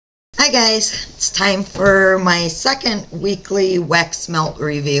Hi guys, it's time for my second weekly wax melt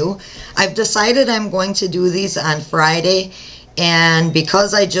review. I've decided I'm going to do these on Friday, and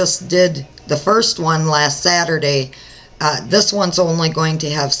because I just did the first one last Saturday, this one's only going to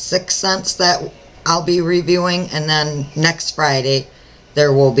have 6 scents that I'll be reviewing, and then next Friday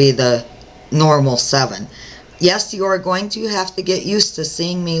there will be the normal 7. Yes, you are going to have to get used to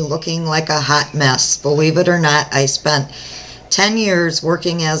seeing me looking like a hot mess. Believe it or not, I spent 10 years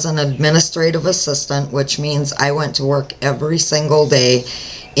working as an administrative assistant, which means I went to work every single day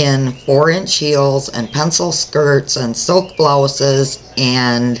in 4-inch heels and pencil skirts and silk blouses,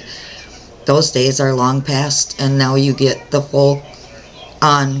 and those days are long past, and now you get the full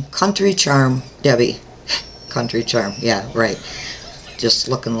on country charm, Debbie. Country charm, yeah, right. Just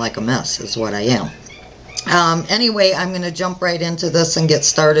looking like a mess is what I am. Anyway, I'm going to jump right into this and get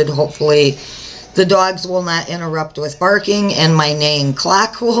started. Hopefully the dogs will not interrupt with barking and my neighing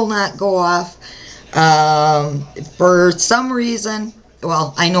clock will not go off. For some reason,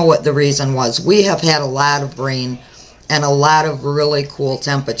 well, I know what the reason was. We have had a lot of rain and a lot of really cool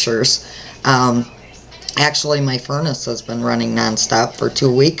temperatures. Actually, my furnace has been running nonstop for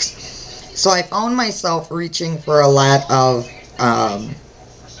 2 weeks. So I found myself reaching for a lot of,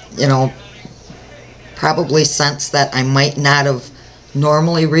 you know, probably scents that I might not have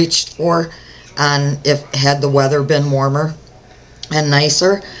normally reached for had the weather been warmer and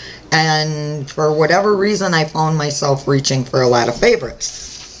nicer. And for whatever reason, I found myself reaching for a lot of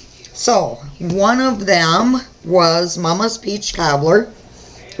favorites. So one of them was Mama's Peach Cobbler,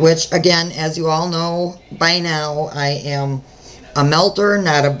 which again, as you all know by now, I am a melter,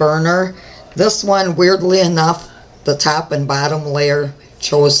 not a burner. This one, weirdly enough, the top and bottom layer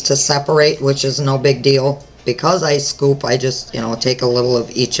chose to separate, which is no big deal. Because I scoop, I just, you know, take a little of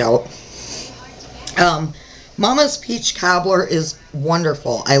each out. Mama's Peach Cobbler is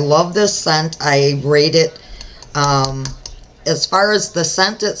wonderful. I love this scent. I rate it, as far as the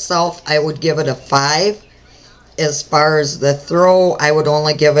scent itself, I would give it a 5. As far as the throw, I would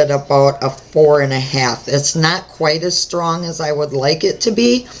only give it about a 4.5. It's not quite as strong as I would like it to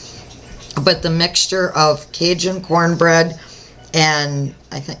be, but the mixture of Cajun cornbread and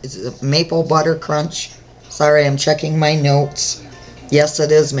I think it's maple butter crunch. Sorry, I'm checking my notes. Yes,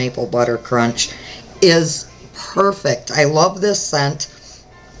 it is maple butter crunch. Is perfect. I love this scent.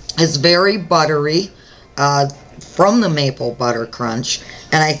 It's very buttery from the maple butter crunch,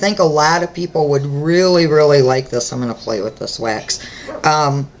 and I think a lot of people would really, really like this. I'm going to play with this wax.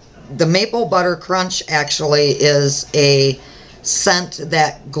 The maple butter crunch actually is a scent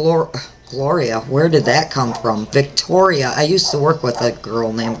that Gloria, where did that come from? Victoria. I used to work with a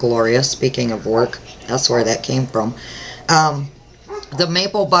girl named Gloria. Speaking of work, that's where that came from. The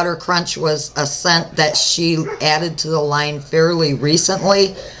maple butter crunch was a scent that she added to the line fairly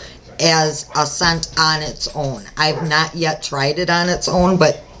recently as a scent on its own. I've not yet tried it on its own,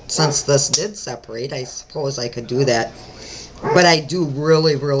 but since this did separate, I suppose I could do that. But I do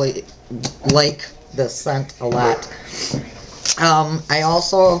really, really like this scent a lot. I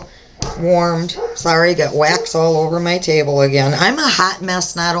also warmed, sorry, got wax all over my table again. I'm a hot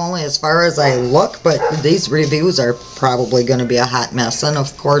mess, not only as far as I look, but these reviews are probably going to be a hot mess. And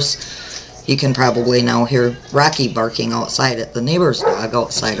of course, you can probably now hear Rocky barking outside at the neighbor's dog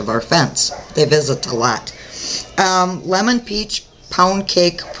outside of our fence. They visit a lot. Lemon Peach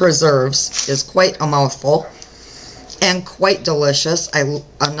Poundcake Preserves is quite a mouthful and quite delicious.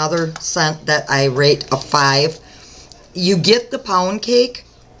 Another scent that I rate a 5. You get the pound cake,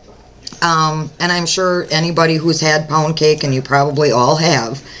 and I'm sure anybody who's had pound cake, and you probably all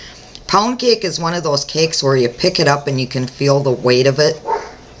have, pound cake is one of those cakes where you pick it up and you can feel the weight of it.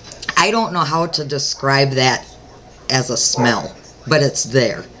 I don't know how to describe that as a smell, but it's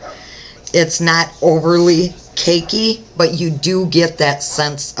there. It's not overly cakey, but you do get that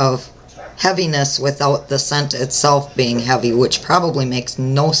sense of heaviness without the scent itself being heavy, which probably makes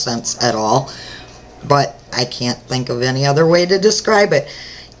no sense at all, but I can't think of any other way to describe it.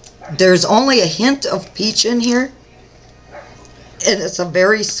 There's only a hint of peach in here, and it's a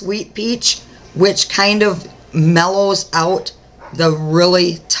very sweet peach, which kind of mellows out the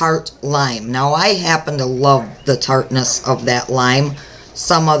really tart lime. Now, I happen to love the tartness of that lime.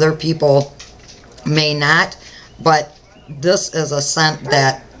 Some other people may not, but this is a scent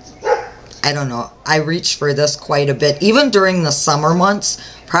that, I don't know, I reach for this quite a bit, even during the summer months,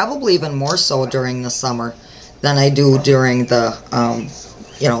 probably even more so during the summer than I do during the,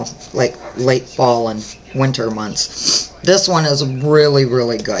 you know, like late fall and winter months. This one is really,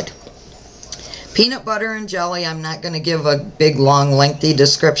 really good. Peanut butter and jelly, I'm not going to give a big, long, lengthy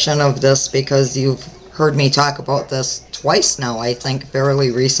description of this because you've heard me talk about this twice now, I think,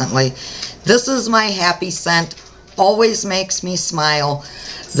 fairly recently. This is my happy scent. Always makes me smile.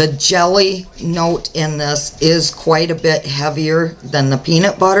 The jelly note in this is quite a bit heavier than the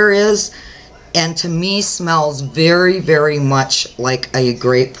peanut butter is, and to me smells very, very much like a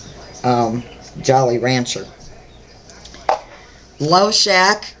grape Jolly Rancher. Love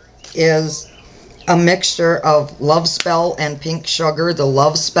Shack is a mixture of Love Spell and Pink Sugar. The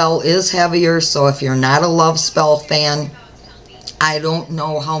Love Spell is heavier, so if you're not a Love Spell fan, I don't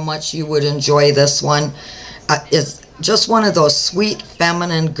know how much you would enjoy this one. It's just one of those sweet,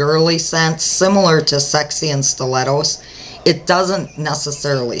 feminine, girly scents, similar to Sexy and Stilettos. It doesn't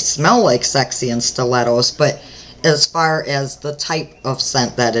necessarily smell like Sexy and Stilettos, but as far as the type of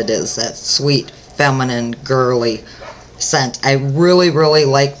scent that it is, that sweet, feminine, girly scent, I really, really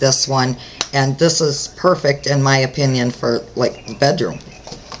like this one. And this is perfect, in my opinion, for, like, the bedroom.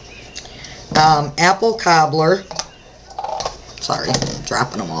 Apple Cobbler. Sorry, I'm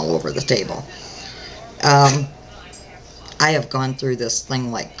dropping them all over the table. I have gone through this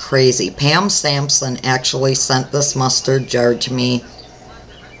thing like crazy. Pam Sampson actually sent this mustard jar to me.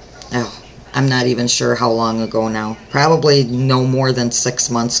 Oh, I'm not even sure how long ago now. Probably no more than 6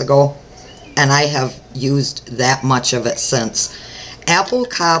 months ago. And I have used that much of it since. Apple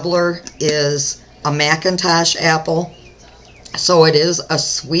Cobbler is a Macintosh apple, so it is a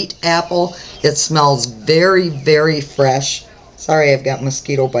sweet apple. It smells very, very fresh. Sorry, I've got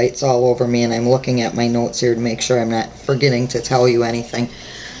mosquito bites all over me, and I'm looking at my notes here to make sure I'm not forgetting to tell you anything.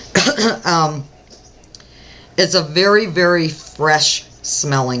 It's a very, very fresh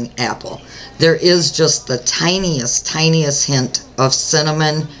smelling apple. There is just the tiniest, tiniest hint of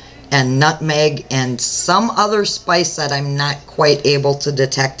cinnamon and nutmeg and some other spice that I'm not quite able to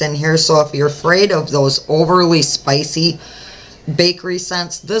detect in here. So if you're afraid of those overly spicy bakery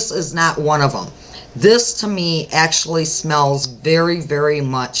scents, this is not one of them. This to me actually smells very, very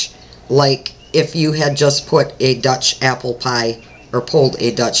much like if you had just put a Dutch apple pie or pulled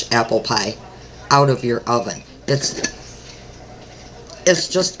a Dutch apple pie out of your oven. It's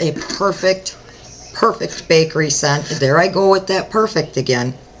just a perfect, perfect bakery scent. There I go with that perfect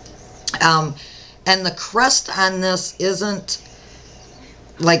again. And the crust on this isn't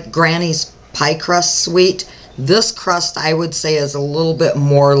like Granny's pie crust sweet. This crust, I would say, is a little bit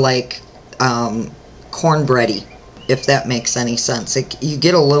more like cornbready, if that makes any sense. You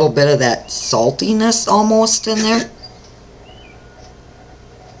get a little bit of that saltiness almost in there.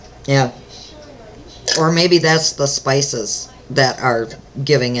 Yeah. Or maybe that's the spices that are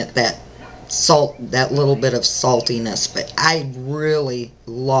giving it that salt, that little bit of saltiness. But I really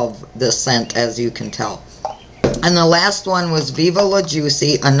love this scent, as you can tell. And the last one was Viva La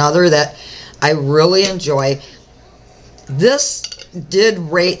Juicy, another that I really enjoy. This did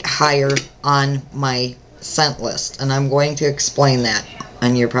rate higher on my scent list, and I'm going to explain that.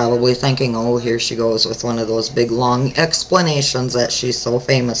 And you're probably thinking, oh, here she goes with one of those big long explanations that she's so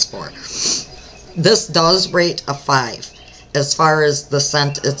famous for. This does rate a 5 as far as the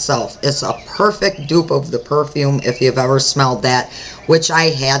scent itself. It's a perfect dupe of the perfume if you've ever smelled that, which I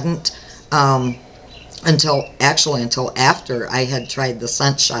hadn't until after I had tried the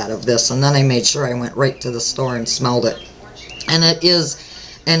scent shot of this, and then I made sure I went right to the store and smelled it. And it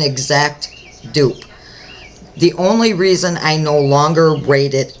is an exact dupe. The only reason I no longer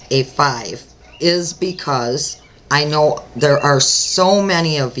rate it a 5 is because I know there are so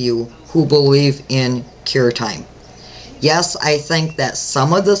many of you who believe in cure time. Yes, I think that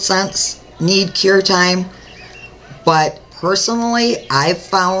some of the scents need cure time, but personally, I've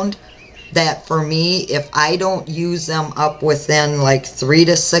found that for me, if I don't use them up within like 3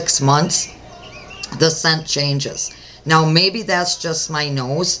 to 6 months, the scent changes. Now, maybe that's just my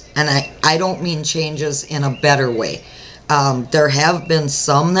nose, and I don't mean changes in a better way. There have been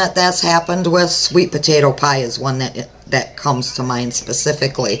some that's happened with. Sweet potato pie is one that comes to mind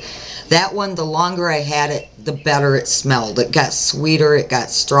specifically. That one, the longer I had it, the better it smelled. It got sweeter, it got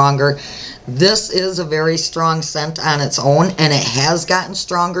stronger. This is a very strong scent on its own, and it has gotten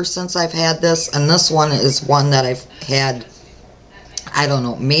stronger since I've had this. And this one is one that I've had, I don't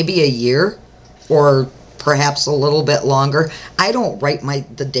know, maybe a year or perhaps a little bit longer. I don't write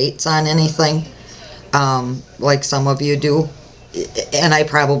the dates on anything like some of you do, and I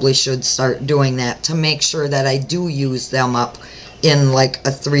probably should start doing that to make sure that I do use them up in like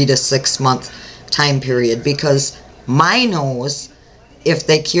a 3 to 6 month time period, because my nose, if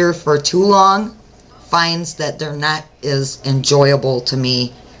they cure for too long, finds that they're not as enjoyable to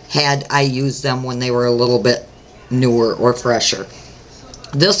me had I used them when they were a little bit newer or fresher.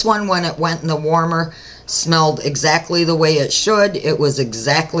 This one, when it went in the warmer smelled exactly the way it should. It was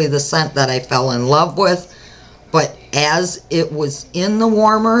exactly the scent that I fell in love with. But as it was in the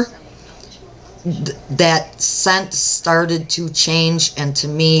warmer, that scent started to change, and to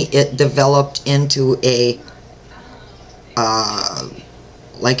me it developed into a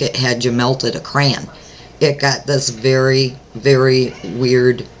like it had you melted a crayon. It got this very, very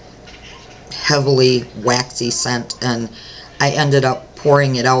weird, heavily waxy scent, and I ended up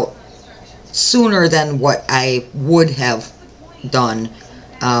pouring it out sooner than what I would have done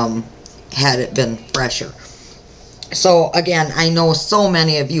had it been fresher. So again, I know so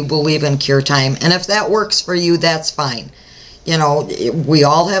many of you believe in cure time, and if that works for you, that's fine. You know, we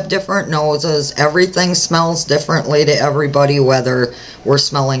all have different noses. Everything smells differently to everybody, whether we're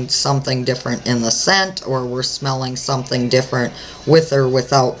smelling something different in the scent or we're smelling something different with or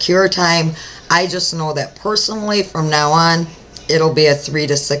without cure time. I just know that personally from now on, it'll be a 3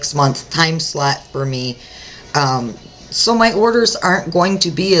 to 6 month time slot for me. So my orders aren't going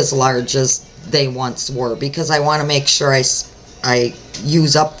to be as large as they once were, because I want to make sure I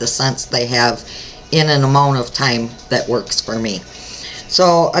use up the scents they have in an amount of time that works for me.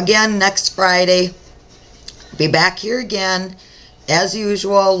 So again, next Friday, be back here again. As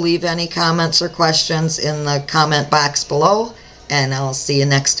usual, leave any comments or questions in the comment box below, and I'll see you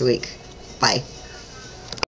next week. Bye.